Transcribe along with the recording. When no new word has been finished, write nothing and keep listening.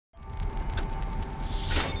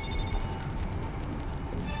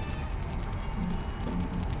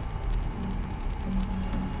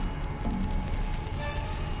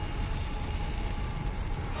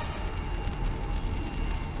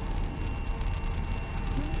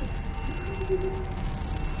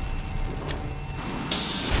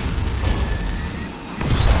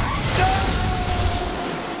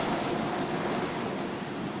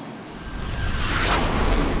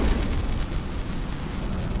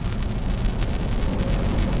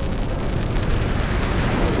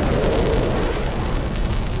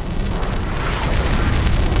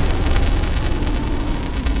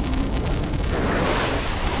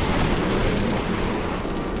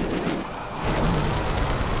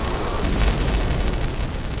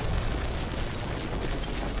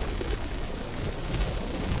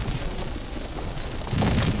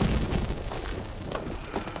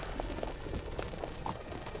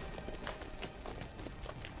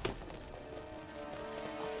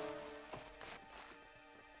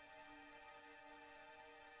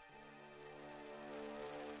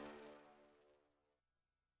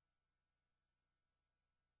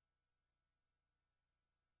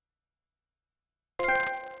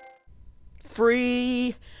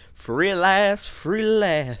Free! Free at last! Free at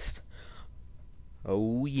last!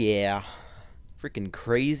 Oh yeah. Freaking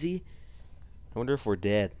crazy. I wonder if we're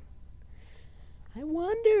dead. I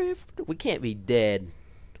wonder if... We can't be dead.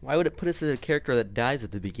 Why would it put us as a character that dies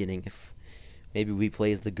at the beginning if maybe we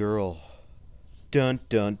play as the girl? Dun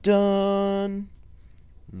dun dun!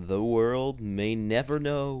 The world may never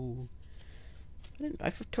know.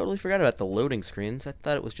 I totally forgot about the loading screens. I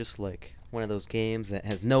thought it was just like one of those games that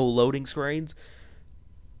has no loading screens.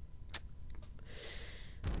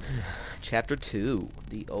 Chapter 2,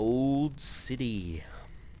 The Old City.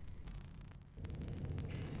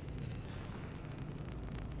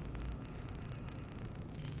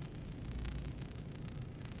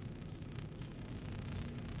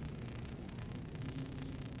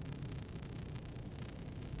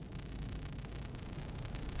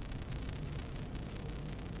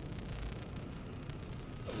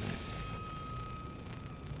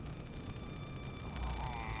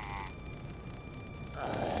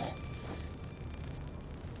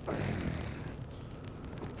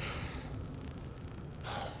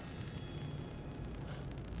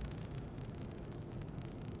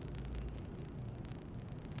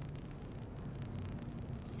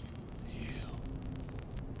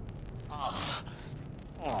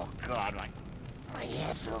 Oh god, my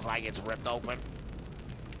head feels like it's ripped open.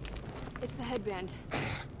 It's the headband.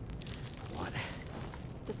 What?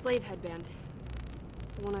 The slave headband.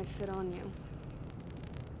 The one I fit on you.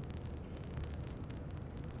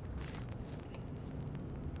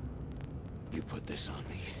 You put this on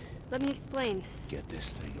me. Let me explain. Get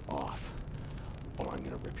this thing off, or I'm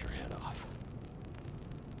gonna rip your head off.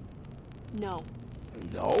 No.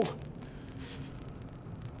 No?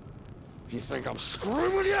 You think I'm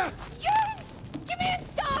screwing with you? Yes! Command,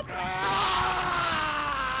 stop!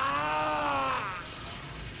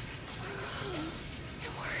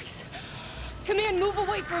 It works. Command, move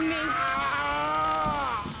away from me.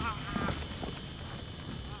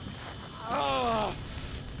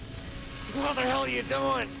 What the hell are you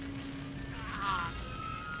doing?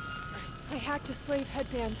 I hacked a slave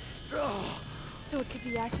headband, so it could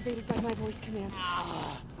be activated by my voice commands.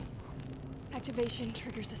 Activation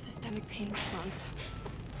triggers a systemic pain response.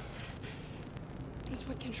 It's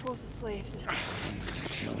what controls the slaves. I'm gonna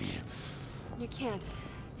kill you. You can't.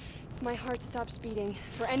 If my heart stops beating,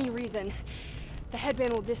 for any reason, the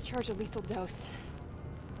headband will discharge a lethal dose.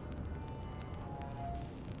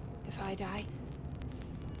 If I die,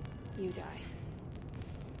 you die.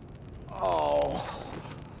 Oh.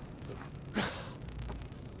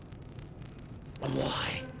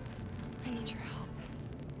 Why? I need your help.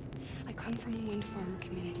 I come from a wind farmer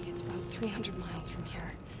community. It's about 300 miles from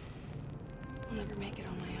here. I'll never make it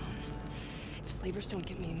on my own. If slavers don't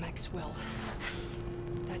get me, Max will.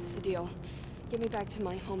 That's the deal. Get me back to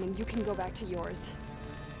my home and you can go back to yours.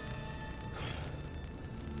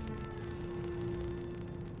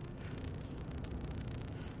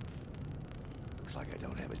 Looks like I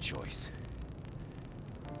don't have a choice.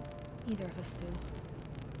 Neither of us do.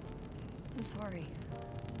 I'm sorry.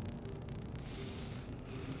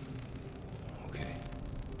 Okay.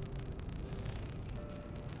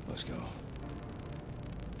 Let's go.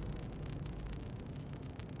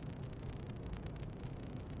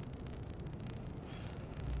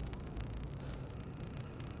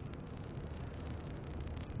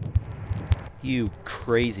 You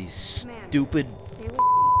crazy, stupid... Stay away.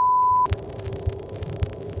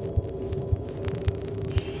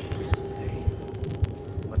 Hey,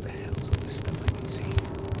 what the hell's all this stuff I can see?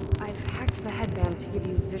 I've hacked the headband to give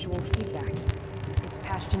you visual feedback. It's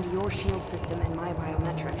patched into your shield system and my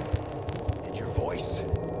biometrics. And your voice?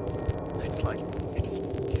 It's like, it's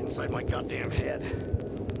inside my goddamn head.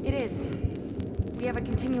 It is. We have a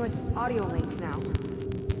continuous audio link now.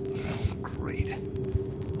 Great.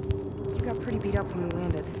 You got pretty beat up when we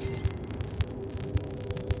landed.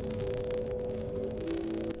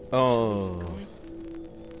 Oh.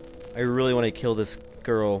 I really want to kill this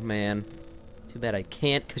girl, man. Too bad I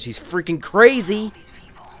can't, because she's freaking crazy! These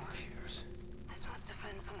people. Cheers. This must have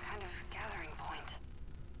been some kind of gathering point.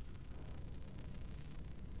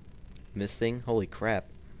 Missing? Holy crap.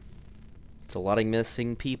 It's a lot of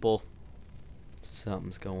missing people.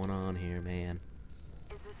 Something's going on here, man.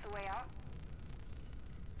 Is this the way out?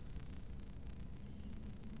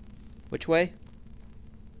 Which way?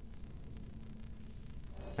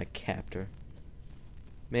 I capped her.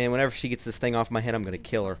 Man, whenever she gets this thing off my head, I'm gonna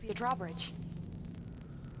kill her. Must be a drawbridge.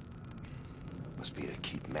 Must be to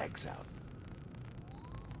keep Megs out.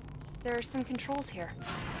 There are some controls here.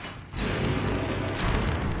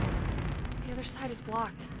 The other side is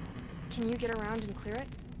blocked. Can you get around and clear it?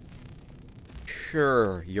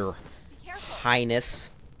 Sure, your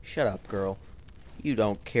highness. Shut up, girl. You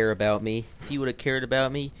don't care about me. If you would have cared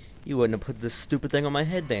about me, you wouldn't have put this stupid thing on my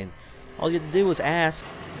headband. All you had to do was ask.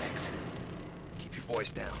 Megs, keep your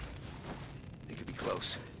voice down. They could be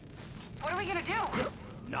close. What are we gonna do?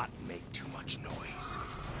 Not make too much noise.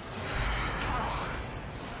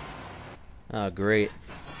 Oh, great.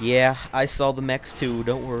 Yeah, I saw the mechs too,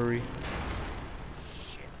 don't worry.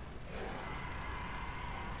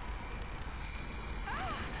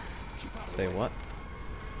 Say what?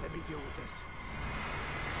 Let me deal with this.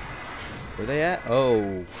 Where they at?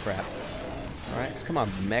 Oh, crap. Alright, come on,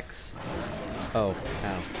 mechs. Oh,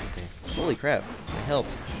 ow. Okay. Holy crap. My health.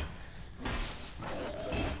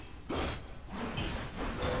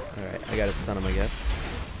 Alright, I gotta stun him, I guess.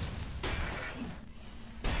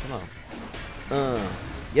 Come on.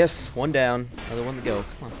 Yes, one down. Another one to go.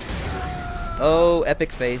 Come on. Oh,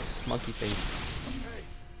 epic face. Monkey face. Hey,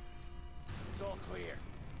 it's all clear.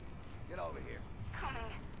 Get over here. Coming.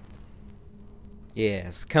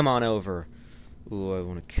 Yes, come on over. Ooh, I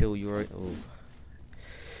want to kill you right. Ooh.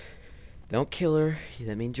 Don't kill her.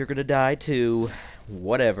 That means you're gonna die too.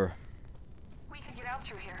 Whatever. We could get out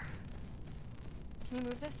through here. Can you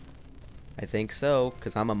move this? I think so,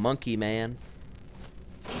 because I'm a monkey man.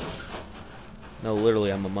 No,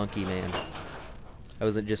 literally, I'm a monkey man. I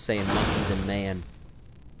wasn't just saying monkeys and man.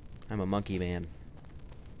 I'm a monkey man.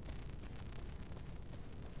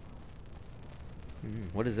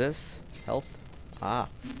 What is this? Health? Ah.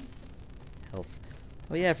 Health.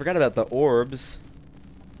 Oh yeah, I forgot about the orbs.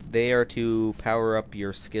 They are to power up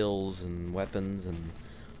your skills and weapons and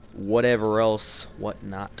whatever else,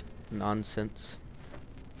 whatnot nonsense.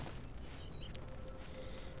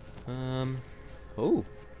 Oh.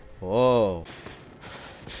 Whoa.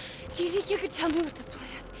 Do you think you could tell me what the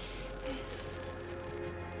plan is?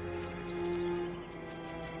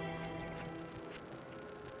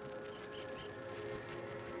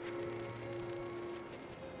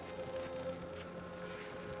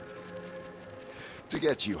 To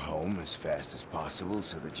get you home as fast as possible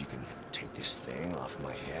so that you can take this thing off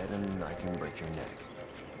my head and I can break your neck.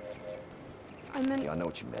 I meant... Yeah, I know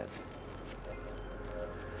what you meant.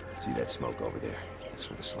 See that smoke over there? That's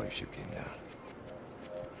where the slave ship came down.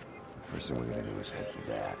 First thing we're gonna do is head for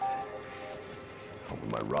that. Hoping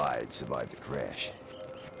my ride survived the crash.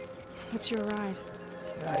 What's your ride?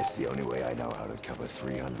 Yeah, it's the only way I know how to cover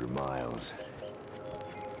 300 miles.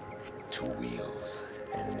 2 wheels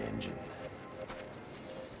and an engine.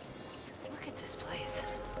 Look at this place.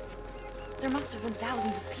 There must have been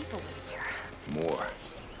thousands of people living here. More,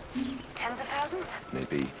 Tens of thousands?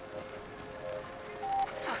 maybe.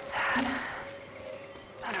 It's so sad.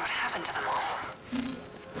 I wonder what happened to them all.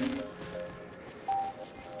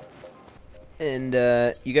 And,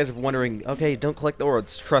 you guys are wondering, okay, don't collect the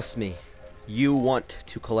orbs. Trust me. You want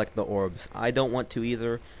to collect the orbs. I don't want to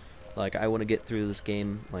either. Like, I want to get through this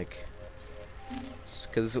game, like...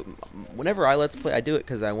 Because whenever I Let's Play, I do it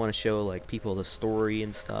because I want to show, like, people the story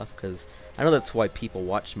and stuff. Because I know that's why people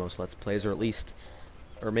watch most Let's Plays, or at least...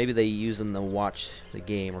 Or maybe they use them to watch the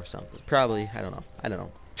game or something. Probably. I don't know.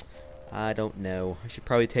 I don't know. I should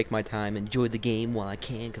probably take my time, enjoy the game while I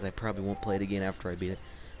can, because I probably won't play it again after I beat it.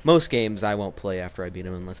 Most games I won't play after I beat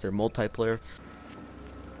them unless they're multiplayer.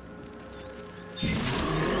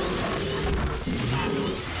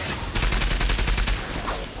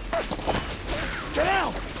 Get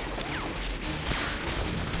out!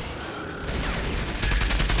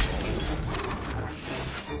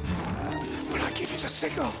 When I give you the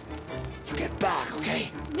signal, you get back,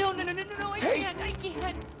 okay? No, I Hey! I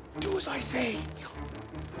can't. Do as I say.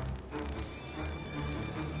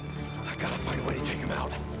 I gotta find a way to take him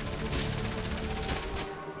out.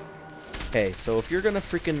 Okay, so if you're gonna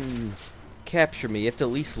freaking capture me. You have to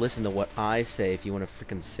at least listen to what I say if you want to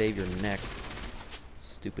freaking save your neck.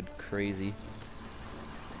 Stupid crazy.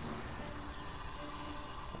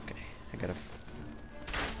 Okay, I gotta...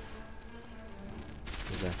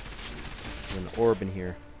 There's an orb in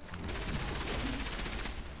here.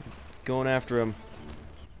 Going after him.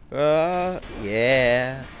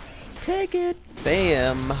 Yeah. Take it.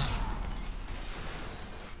 Bam.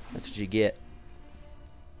 That's what you get.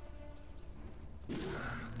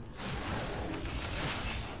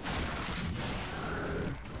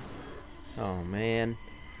 Oh, man.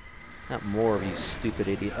 Not more of you stupid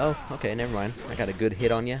idiot. Oh, okay, never mind. I got a good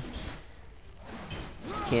hit on you.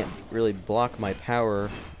 Can't really block my power,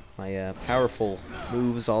 my powerful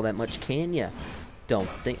moves all that much, can ya? Don't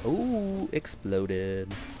think. Ooh,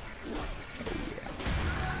 exploded. Oh,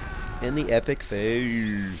 yeah. In the epic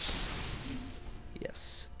phase.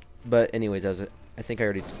 Yes. But anyways, I think I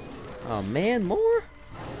already... Oh, man, more?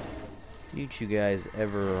 Did you guys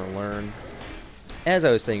ever learn? As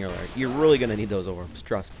I was saying earlier, you're really going to need those orbs.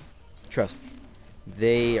 Trust me. Trust me.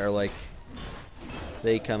 They are like...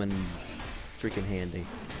 They come in freaking handy.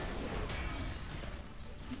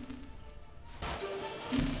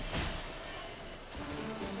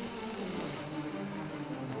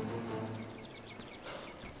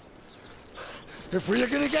 If we're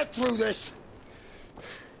gonna get through this,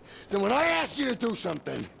 then when I ask you to do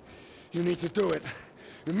something, you need to do it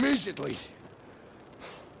immediately.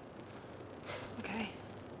 Okay.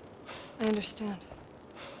 I understand.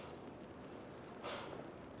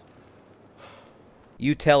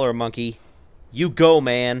 You tell her, monkey. You go,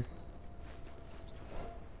 man.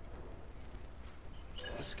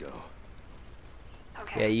 Let's go.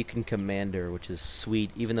 Okay. Yeah, you can command her, which is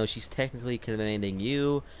sweet. Even though she's technically commanding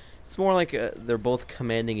you, it's more like they're both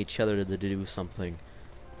commanding each other to do something.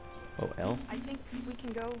 Oh, L? I think we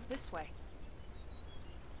can go this way.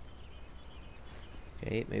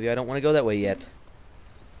 Okay, maybe I don't want to go that way yet.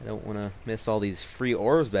 I don't want to miss all these free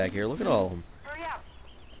orbs back here. Look at all of them. Hurry up.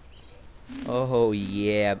 Oh,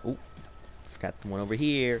 yeah. Ooh, forgot the one over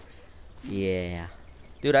here. Yeah.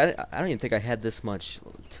 Dude, I don't even think I had this much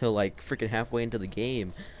till like freaking halfway into the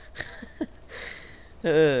game.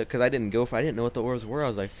 Because I didn't know what the orbs were. I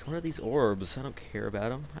was like, what are these orbs? I don't care about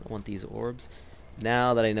them. I don't want these orbs.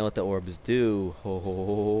 Now that I know what the orbs do,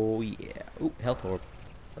 oh yeah. Ooh, health orb.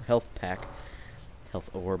 Or health pack. Health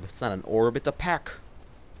orb. It's not an orb, it's a pack.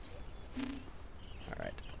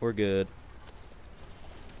 Alright, we're good.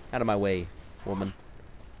 Out of my way, woman.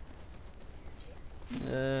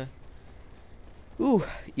 Ooh,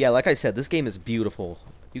 yeah, like I said, this game is beautiful.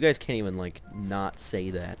 You guys can't even, like, not say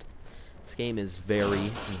that. This game is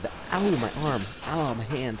very... Ow, my arm. Ow, my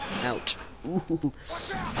hand. Ouch. Ooh. Oh,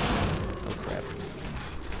 crap.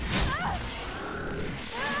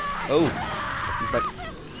 Oh. He's like...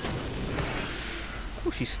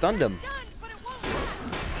 Oh, she stunned him.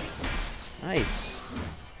 Nice.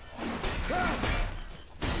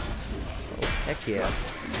 Oh, heck yeah.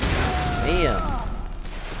 Damn.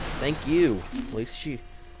 Thank you. At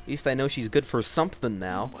least I know she's good for something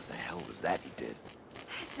now. What the hell was that he did?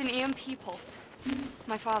 It's an EMP pulse.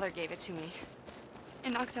 My father gave it to me.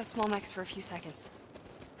 It knocks out small mechs for a few seconds.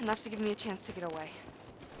 Enough to give me a chance to get away.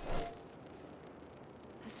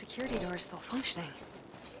 The security door is still functioning.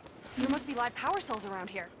 There must be live power cells around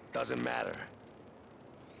here. Doesn't matter.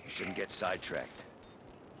 You shouldn't get sidetracked.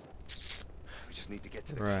 We just need to get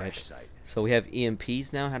to the crash site. So we have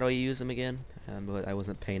EMPs now. How do I use them again? I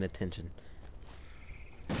wasn't paying attention.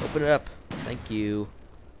 Open it up. Thank you.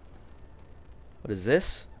 What is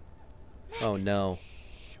this? Oh no.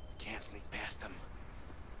 We can't sneak past them.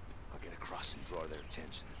 I'll get across and draw their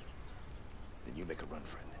attention. Then you make a run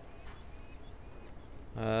for it.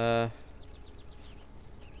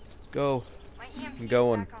 Go. My EMP I'm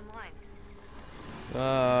going. is back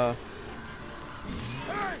online.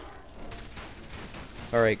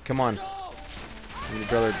 Alright, come on. Let me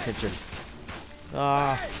draw their attention.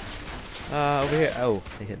 Over here. Oh,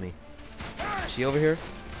 they hit me. Is she over here?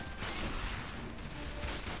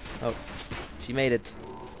 Oh, she made it.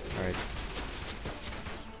 Alright.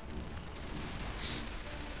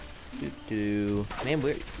 Man,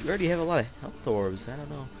 we already have a lot of health orbs. I don't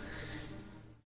know.